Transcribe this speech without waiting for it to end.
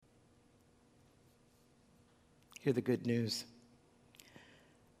Hear the good news.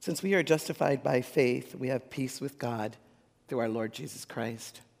 Since we are justified by faith, we have peace with God through our Lord Jesus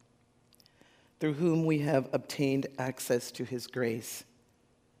Christ, through whom we have obtained access to his grace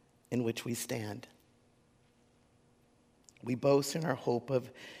in which we stand. We boast in our hope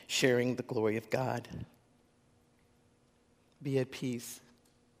of sharing the glory of God. Be at peace.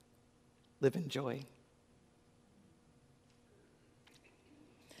 Live in joy.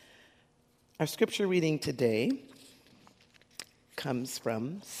 Our scripture reading today comes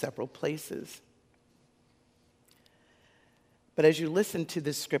from several places. But as you listen to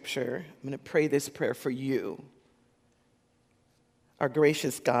this scripture, I'm going to pray this prayer for you. Our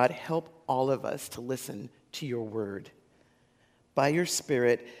gracious God, help all of us to listen to your word. By your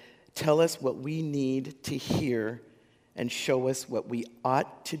Spirit, tell us what we need to hear and show us what we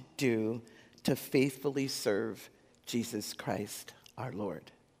ought to do to faithfully serve Jesus Christ, our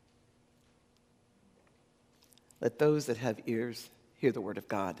Lord. Let those that have ears hear the word of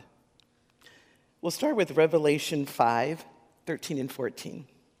God. We'll start with Revelation 5:13 and 14.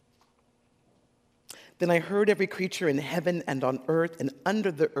 Then I heard every creature in heaven and on earth and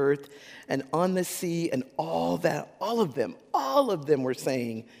under the earth and on the sea and all of them were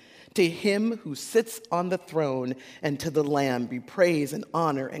saying, to him who sits on the throne and to the Lamb be praise and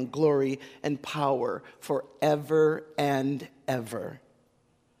honor and glory and power forever and ever.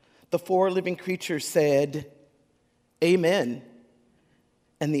 The four living creatures said, Amen.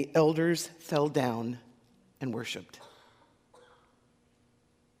 And the elders fell down and worshiped.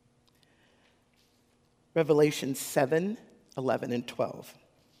 Revelation 7:11 and 12.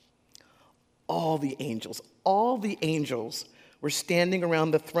 All the angels were standing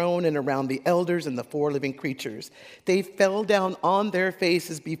around the throne and around the elders and the four living creatures. They fell down on their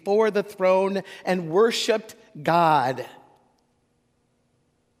faces before the throne and worshiped God,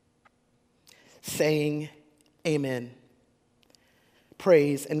 saying, Amen.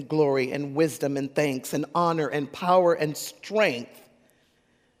 Praise and glory and wisdom and thanks and honor and power and strength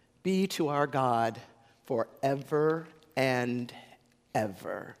be to our God forever and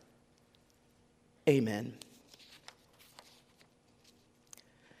ever. Amen.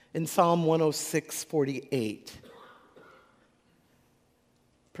 In Psalm 106:48,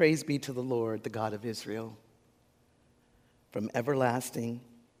 praise be to the Lord, the God of Israel, from everlasting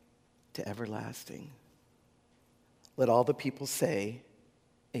to everlasting. Let all the people say,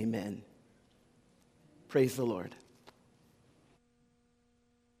 Amen. Praise the Lord.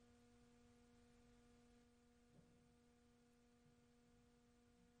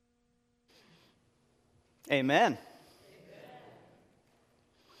 Amen.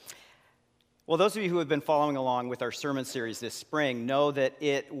 Well, those of you who have been following along with our sermon series this spring know that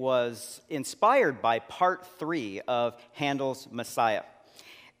it was inspired by part 3 of Handel's Messiah.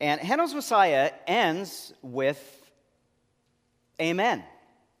 And Handel's Messiah ends with Amen,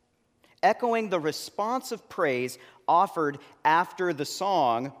 echoing the response of praise offered after the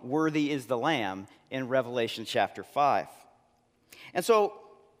song, Worthy is the Lamb, in Revelation chapter 5. And so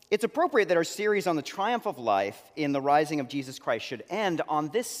it's appropriate that our series on the triumph of life in the rising of Jesus Christ should end on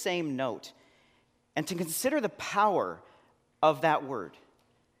this same note, and to consider the power of that word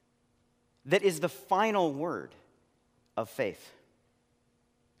that is the final word of faith.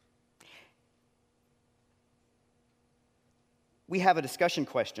 We have a discussion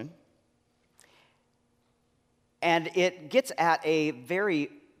question, and it gets at a very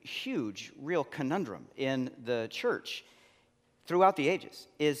huge, real conundrum in the church throughout the ages.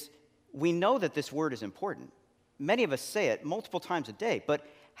 Is we know that this word is important. Many of us say it multiple times a day, but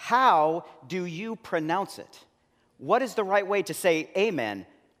how do you pronounce it? What is the right way to say amen,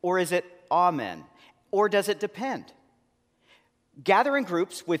 or is it amen, or does it depend? Gather in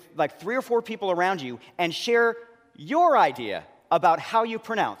groups with like 3 or 4 people around you and share your idea about how you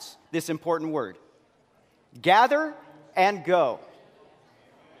pronounce this important word. Gather and go.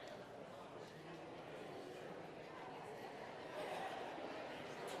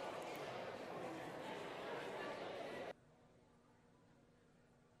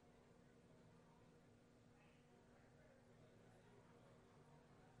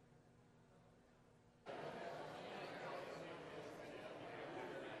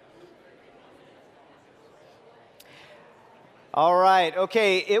 All right,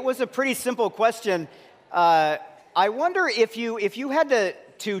 okay, it was a pretty simple question. I wonder if you had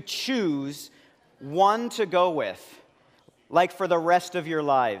to choose one to go with, like for the rest of your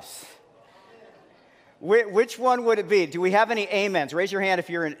lives, which one would it be? Do we have any amens? Raise your hand if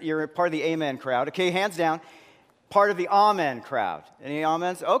you're part of the amen crowd. Okay, hands down. Part of the amen crowd. Any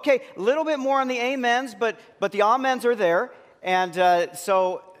amens? Okay, a little bit more on the amens, but the amens are there. And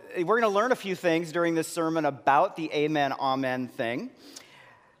so we're going to learn a few things during this sermon about the amen, amen thing.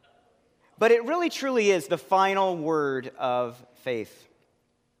 But it really truly is the final word of faith.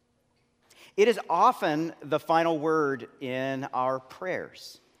 It is often the final word in our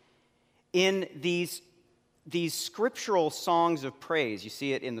prayers. In these scriptural songs of praise, you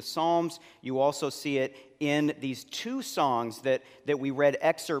see it in the Psalms, you also see it in these two songs that we read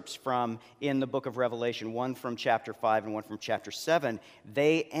excerpts from in the book of Revelation, one from chapter 5 and one from chapter 7.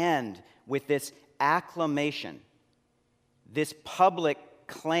 They end with this acclamation, this public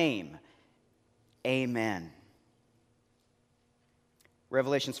claim, Amen.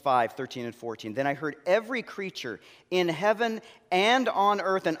 Revelations 5, 13 and 14. Then I heard every creature in heaven and on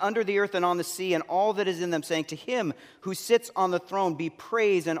earth and under the earth and on the sea and all that is in them saying, to him who sits on the throne be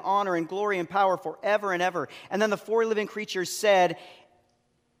praise and honor and glory and power forever and ever. And then the four living creatures said,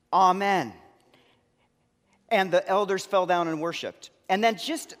 Amen. And the elders fell down and worshiped. And then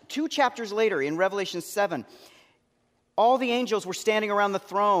just 2 chapters later in Revelation 7, all the angels were standing around the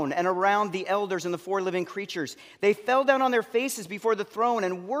throne and around the elders and the four living creatures. They fell down on their faces before the throne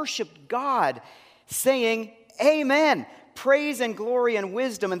and worshiped God, saying, Amen. Praise and glory and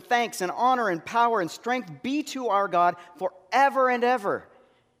wisdom and thanks and honor and power and strength be to our God forever and ever.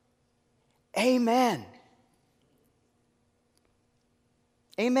 Amen.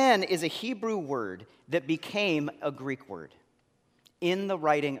 Amen is a Hebrew word that became a Greek word in the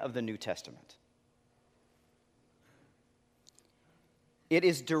writing of the New Testament. It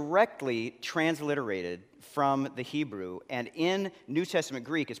is directly transliterated from the Hebrew, and in New Testament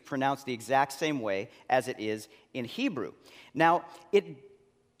Greek, it's pronounced the exact same way as it is in Hebrew. Now,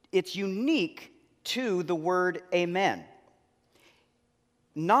 it's unique to the word amen.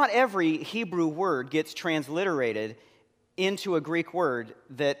 Not every Hebrew word gets transliterated into a Greek word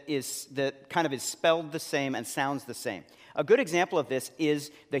that kind of is spelled the same and sounds the same. A good example of this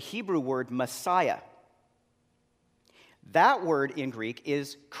is the Hebrew word Messiah. That word in Greek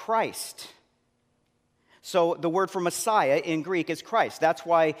is Christ. So the word for Messiah in Greek is Christ. That's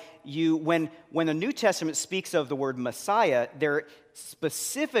why when the New Testament speaks of the word Messiah, they're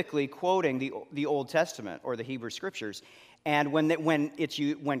specifically quoting the Old Testament or the Hebrew Scriptures. And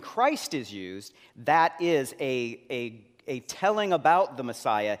when Christ is used, that is a telling about the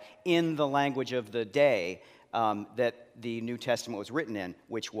Messiah in the language of the day that the New Testament was written in,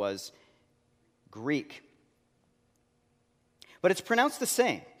 which was Greek. But it's pronounced the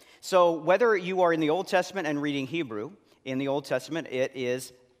same. So whether you are in the Old Testament and reading Hebrew, in the Old Testament it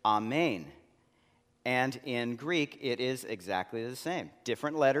is Amen. And in Greek it is exactly the same.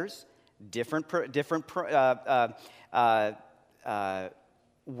 Different letters, different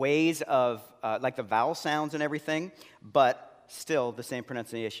ways of, like the vowel sounds and everything, but still the same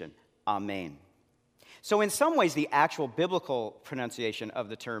pronunciation, Amen. So in some ways the actual biblical pronunciation of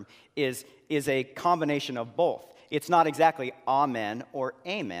the term is a combination of both. It's not exactly amen or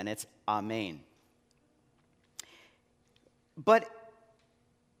amen, it's amen. But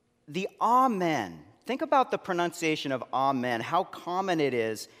the amen, think about the pronunciation of amen, how common it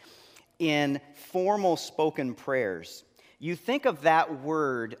is in formal spoken prayers. You think of that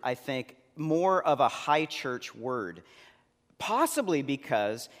word, I think, more of a high church word, possibly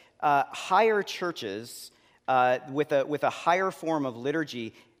because higher churches with a higher form of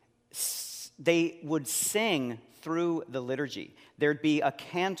liturgy, they would sing through the liturgy. There'd be a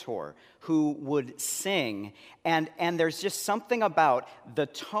cantor who would sing, and there's just something about the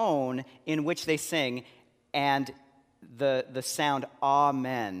tone in which they sing and the sound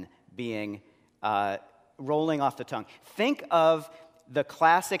amen being rolling off the tongue. Think of the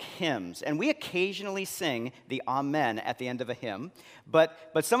classic hymns, and we occasionally sing the amen at the end of a hymn, but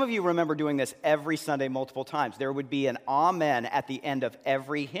some of you remember doing this every Sunday multiple times. There would be an amen at the end of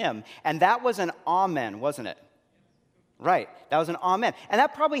every hymn, and that was an amen, wasn't it? Right, that was an amen. And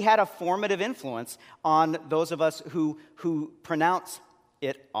that probably had a formative influence on those of us who pronounce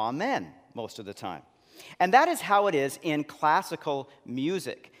it amen most of the time. And that is how it is in classical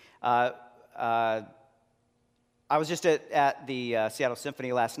music. I was just at the Seattle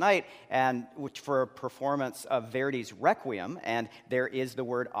Symphony last night for a performance of Verdi's Requiem, and there is the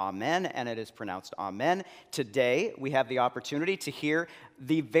word amen, and it is pronounced amen. Today, we have the opportunity to hear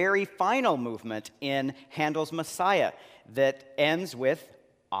the very final movement in Handel's Messiah that ends with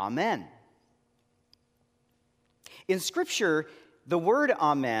amen. In Scripture, the word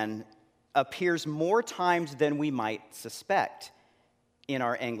amen appears more times than we might suspect in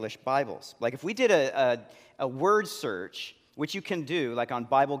our English Bibles. Like if we did a word search, which you can do, like on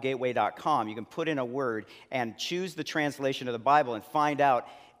BibleGateway.com, you can put in a word and choose the translation of the Bible and find out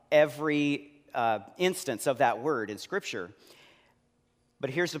every instance of that word in Scripture. But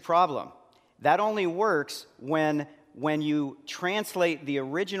here's the problem. That only works when you translate the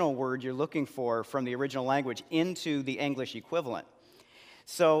original word you're looking for from the original language into the English equivalent.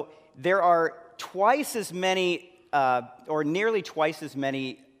 So there are twice as many, or nearly twice as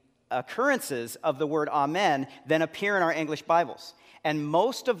many occurrences of the word amen than appear in our English Bibles. And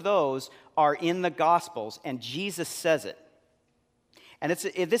most of those are in the Gospels, and Jesus says it. And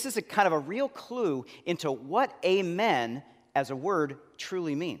this is a kind of a real clue into what amen as a word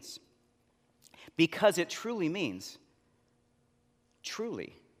truly means. Because it truly means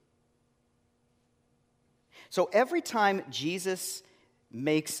truly. So every time Jesus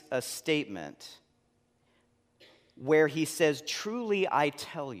makes a statement where he says, truly I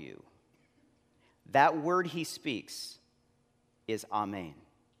tell you, that word he speaks is amen.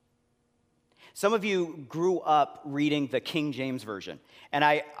 Some of you grew up reading the King James Version, and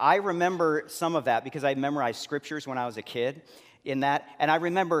I remember some of that because I memorized scriptures when I was a kid in that, and I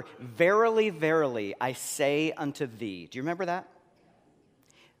remember, verily, verily, I say unto thee. Do you remember that?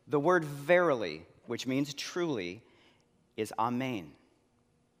 The word verily, which means truly, is amen.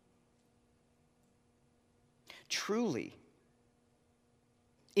 Truly.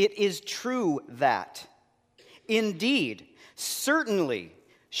 It is true that, indeed, certainly,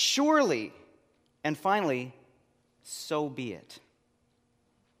 surely, and finally, so be it.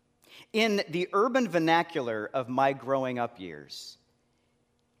 In the urban vernacular of my growing up years,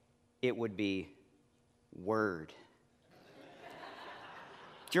 it would be word.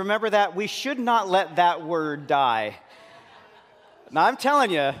 Do you remember that? We should not let that word die. Now, I'm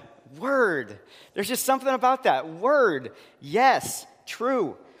telling you, word. There's just something about that. Word. Yes,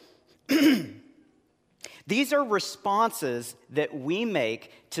 true. These are responses that we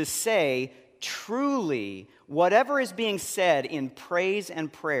make to say, truly, whatever is being said in praise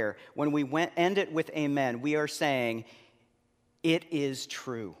and prayer, when we end it with amen, we are saying, it is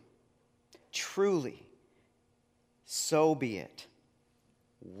true. Truly, so be it.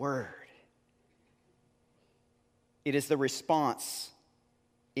 Word. It is the response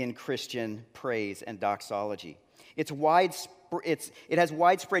in Christian praise and doxology. It has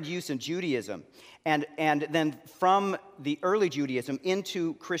widespread use in Judaism and then from the early Judaism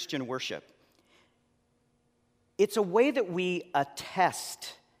into Christian worship. It's a way that we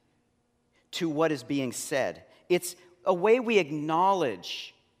attest to what is being said. It's a way we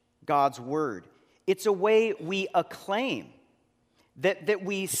acknowledge God's word. It's a way we acclaim, that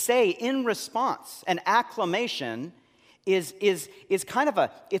we say in response. An acclamation is kind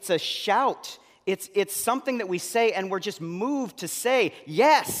of it's a shout. It's something that we say and we're just moved to say,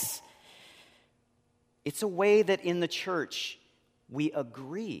 yes. It's a way that in the church we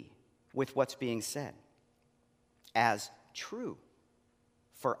agree with what's being said as true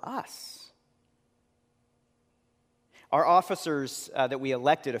for us. Our officers that we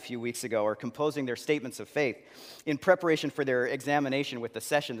elected a few weeks ago are composing their statements of faith in preparation for their examination with the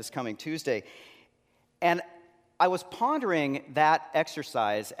session this coming Tuesday. And I was pondering that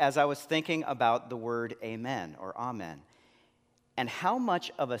exercise as I was thinking about the word amen or amen and how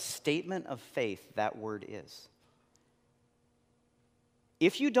much of a statement of faith that word is.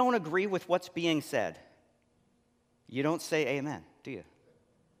 If you don't agree with what's being said, you don't say amen, do you?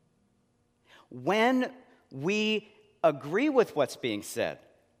 When we agree with what's being said,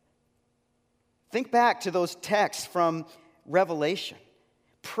 think back to those texts from Revelation.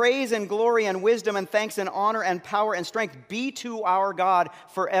 Praise and glory and wisdom and thanks and honor and power and strength be to our God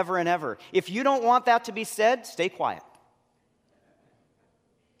forever and ever. If you don't want that to be said, stay quiet.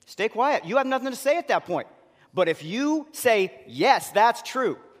 Stay quiet. You have nothing to say at that point. But if you say, yes, that's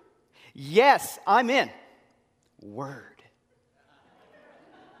true. Yes, I'm in. Word.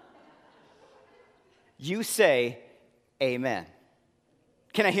 You say, amen.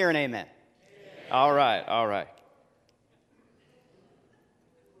 Can I hear an amen? Amen. All right, all right.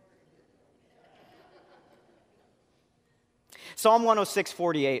 Psalm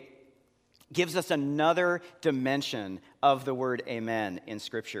 106:48 gives us another dimension of the word amen in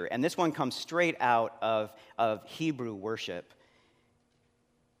Scripture. And this one comes straight out of Hebrew worship.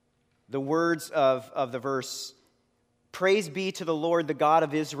 The words of the verse, praise be to the Lord, the God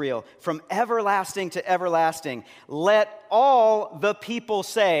of Israel, from everlasting to everlasting. Let all the people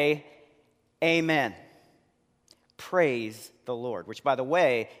say, amen. Praise the Lord, which, by the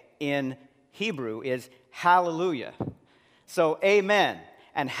way, in Hebrew is hallelujah. So amen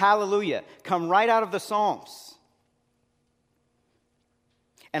and hallelujah come right out of the Psalms.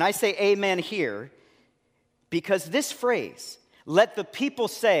 And I say amen here because this phrase, let the people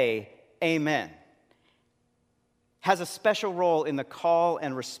say amen, has a special role in the call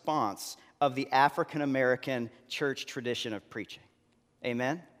and response of the African American church tradition of preaching.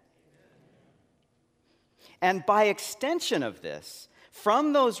 Amen? And by extension of this,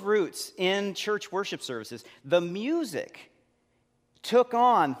 from those roots in church worship services, the music took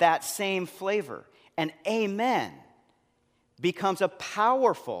on that same flavor. And amen becomes a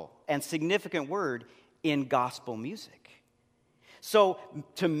powerful and significant word in gospel music. So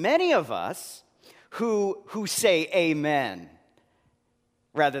to many of us who say amen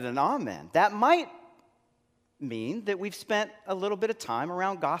rather than amen, that might mean that we've spent a little bit of time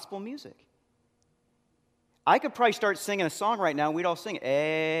around gospel music. I could probably start singing a song right now, and we'd all sing it.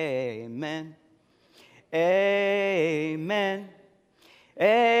 Amen. Amen.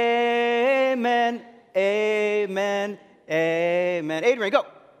 Amen. Amen. Amen. Adrian, go.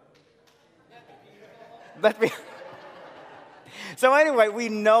 So anyway, we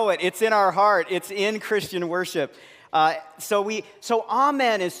know it. It's in our heart. It's in Christian worship. So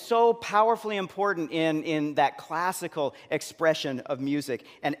amen is so powerfully important in that classical expression of music,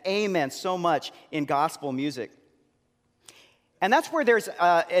 and amen so much in gospel music. And that's where there's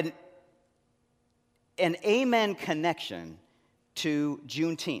an amen connection to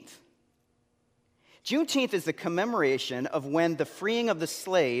Juneteenth. Juneteenth is the commemoration of when the freeing of the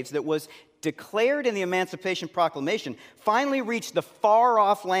slaves that was declared in the Emancipation Proclamation finally reached the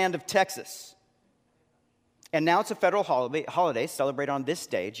far-off land of Texas. And now it's a federal holiday celebrated on this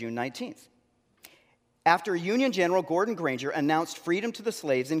day, June 19th. After Union General Gordon Granger announced freedom to the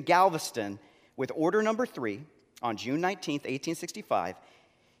slaves in Galveston with Order Number 3 on June 19th, 1865,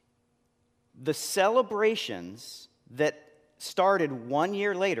 the celebrations that started 1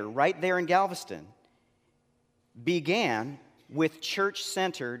 year later, right there in Galveston, began with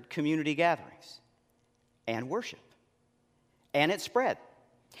church-centered community gatherings and worship. And it spread.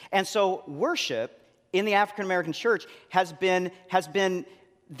 And so worship in the African American church has been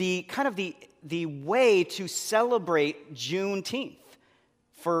the kind of the way to celebrate Juneteenth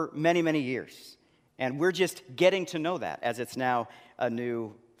for many, many years. And we're just getting to know that as it's now a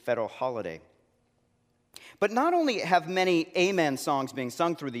new federal holiday. But not only have many amen songs being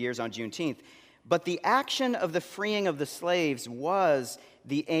sung through the years on Juneteenth, but the action of the freeing of the slaves was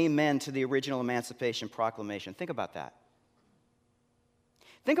the amen to the original Emancipation Proclamation. Think about that.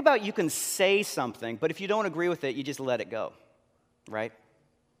 Think about you can say something, but if you don't agree with it, you just let it go, right?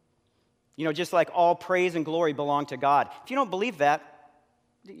 You know, just like all praise and glory belong to God. If you don't believe that,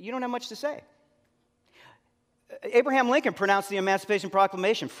 you don't have much to say. Abraham Lincoln pronounced the Emancipation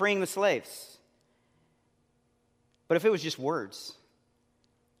Proclamation, freeing the slaves. But if it was just words,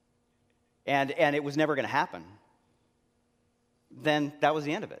 and it was never going to happen, then that was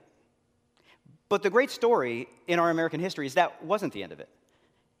the end of it. But the great story in our American history is that wasn't the end of it.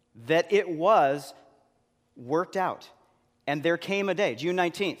 That it was worked out. And there came a day, June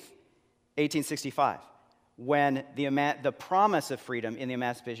 19th, 1865, when the promise of freedom in the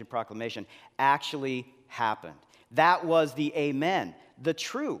Emancipation Proclamation actually happened. That was the amen, the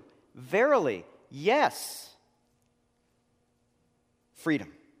true, verily, yes,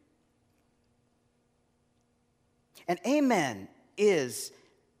 freedom. And amen is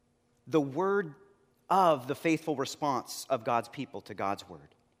the word of the faithful response of God's people to God's word.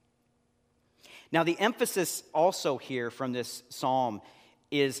 Now, the emphasis also here from this psalm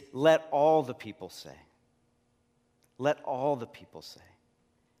is let all the people say. Let all the people say.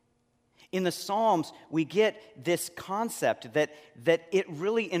 In the Psalms, we get this concept that it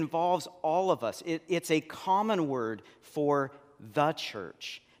really involves all of us. It's a common word for the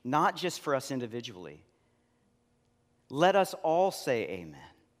church, not just for us individually. Let us all say amen.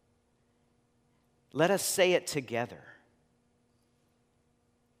 Let us say it together.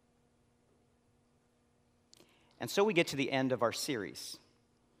 And so we get to the end of our series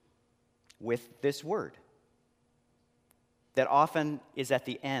with this word that often is at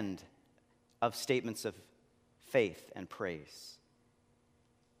the end of statements of faith and praise.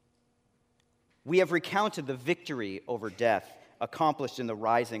 We have recounted the victory over death accomplished in the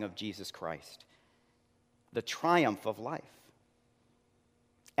rising of Jesus Christ, the triumph of life.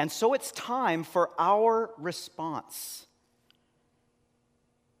 And so it's time for our response.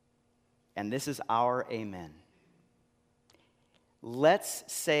 And this is our amen. Let's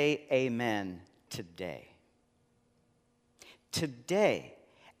say amen today. Today,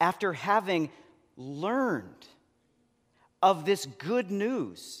 after having learned of this good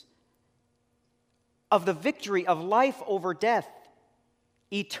news, of the victory of life over death,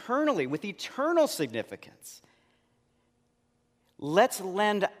 eternally, with eternal significance, let's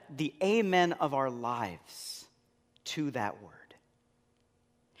lend the amen of our lives to that word.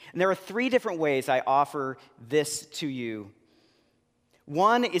 And there are 3 different ways I offer this to you.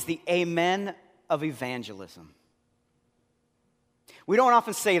 One is the amen of evangelism. We don't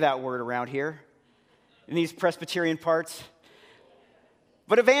often say that word around here in these Presbyterian parts.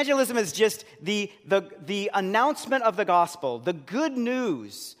 But evangelism is just the announcement of the gospel, the good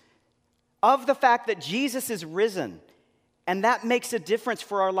news of the fact that Jesus is risen. And that makes a difference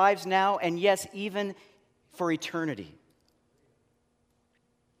for our lives now, and yes, even for eternity.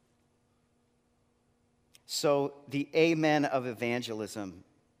 So the amen of evangelism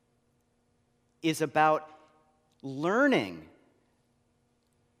is about learning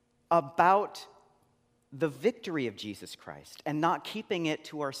about the victory of Jesus Christ and not keeping it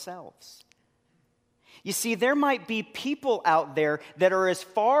to ourselves. You see, there might be people out there that are as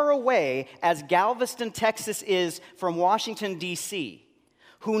far away as Galveston, Texas is from Washington, D.C.,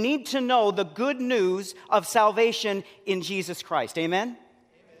 who need to know the good news of salvation in Jesus Christ. Amen? Amen?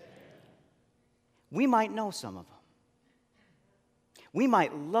 We might know some of them. We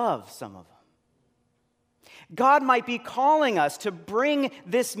might love some of them. God might be calling us to bring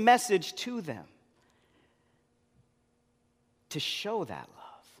this message to them, to show that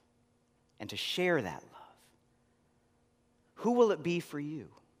love and to share that love. Who will it be for you?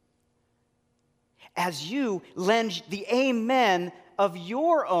 As you lend the amen of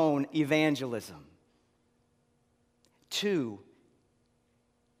your own evangelism to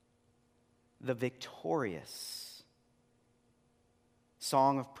the victorious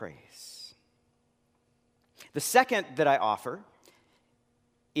song of praise. The second that I offer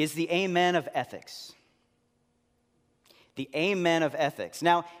is the amen of ethics. The amen of ethics.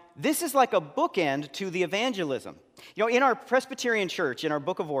 Now, this is like a bookend to the evangelism. You know, in our Presbyterian church, in our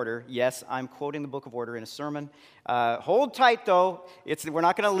Book of Order, yes, I'm quoting the Book of Order in a sermon. Hold tight, though. We're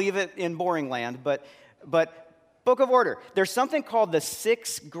not going to leave it in boring land, but Book of Order. There's something called the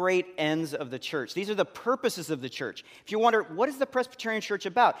 6 great ends of the church. These are the purposes of the church. If you wonder, what is the Presbyterian church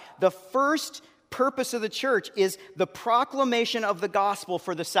about? The first purpose of the church is the proclamation of the gospel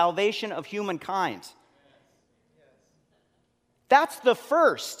for the salvation of humankind. That's the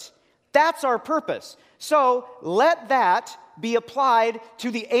first. That's our purpose. So let that be applied to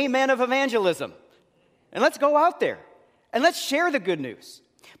the amen of evangelism. And let's go out there and let's share the good news.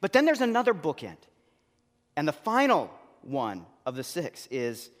 But then there's another bookend. And the final one of the 6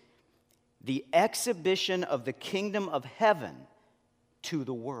 is the exhibition of the kingdom of heaven to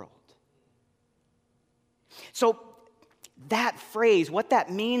the world. So that phrase, what that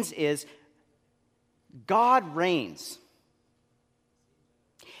means is God reigns.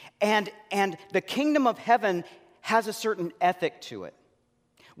 And the kingdom of heaven has a certain ethic to it.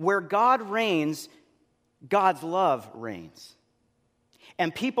 Where God reigns, God's love reigns.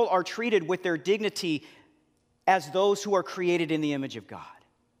 And people are treated with their dignity as those who are created in the image of God.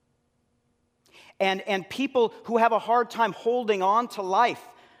 And people who have a hard time holding on to life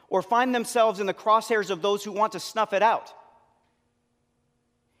or find themselves in the crosshairs of those who want to snuff it out,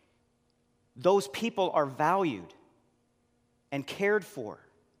 those people are valued and cared for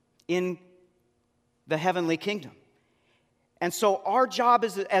in the heavenly kingdom. And so our job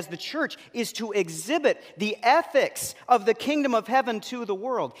as the church is to exhibit the ethics of the kingdom of heaven to the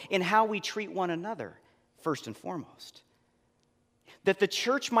world in how we treat one another, first and foremost. That the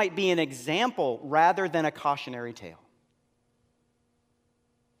church might be an example rather than a cautionary tale.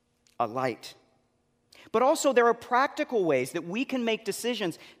 A light. But also there are practical ways that we can make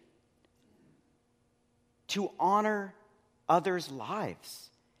decisions to honor others' lives,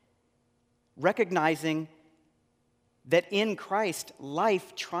 recognizing that in Christ,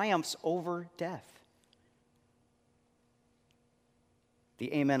 life triumphs over death.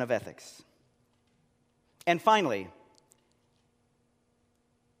 The amen of ethics. And finally,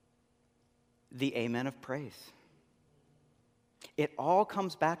 the amen of praise. It all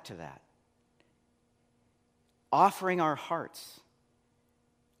comes back to that. Offering our hearts,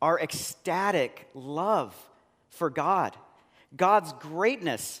 our ecstatic love for God, God's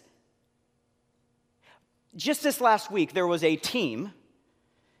greatness. Just this last week, there was a team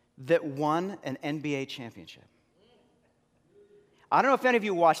that won an NBA championship. I don't know if any of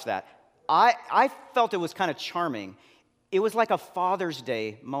you watched that. I felt it was kind of charming. It was like a Father's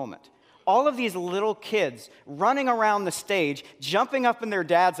Day moment. All of these little kids running around the stage, jumping up in their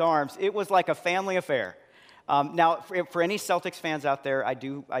dad's arms. It was like a family affair. Now, for any Celtics fans out there, I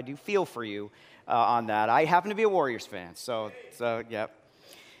do feel for you on that. I happen to be a Warriors fan, so yeah.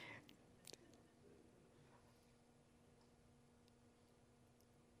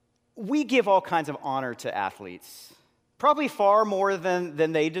 We give all kinds of honor to athletes, probably far more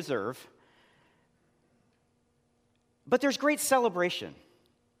than they deserve. But there's great celebration.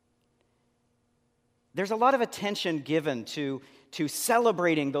 There's a lot of attention given to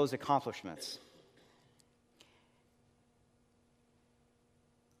celebrating those accomplishments.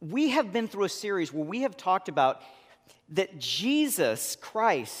 we have been through a series where we have talked about that Jesus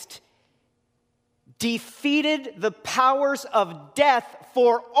Christ defeated the powers of death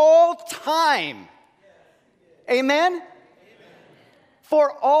for all time. Amen?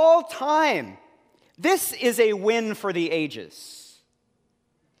 For all time. This is a win for the ages.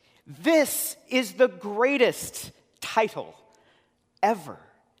 This is the greatest title ever.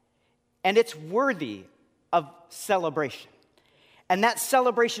 And it's worthy of celebration. And that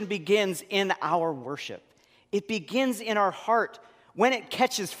celebration begins in our worship. It begins in our heart when it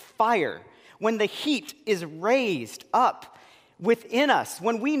catches fire, when the heat is raised up within us,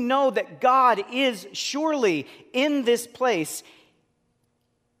 when we know that God is surely in this place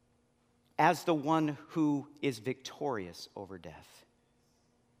as the one who is victorious over death.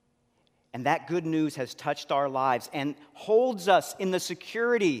 And that good news has touched our lives and holds us in the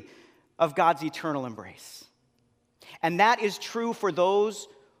security of God's eternal embrace. And that is true for those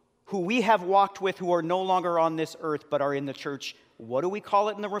who we have walked with who are no longer on this earth but are in the church. What do we call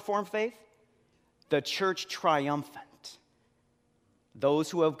it in the Reformed faith? The church triumphant. Those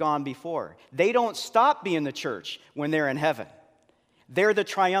who have gone before. They don't stop being the church when they're in heaven. They're the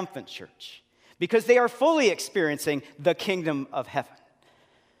triumphant church because they are fully experiencing the kingdom of heaven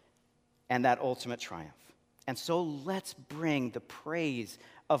and that ultimate triumph. And so let's bring the praise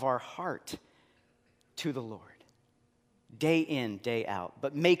of our heart to the Lord, day in, day out.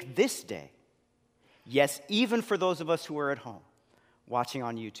 But make this day, yes, even for those of us who are at home watching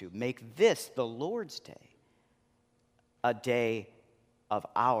on YouTube, make this the Lord's day, a day of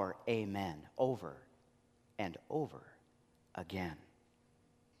our amen over and over again.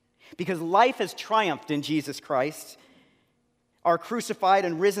 Because life has triumphed in Jesus Christ. Our crucified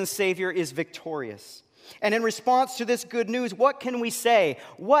and risen Savior is victorious. And in response to this good news, what can we say?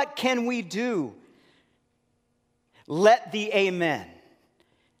 What can we do? Let the amen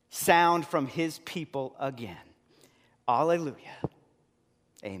sound from his people again. Alleluia.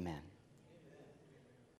 Amen.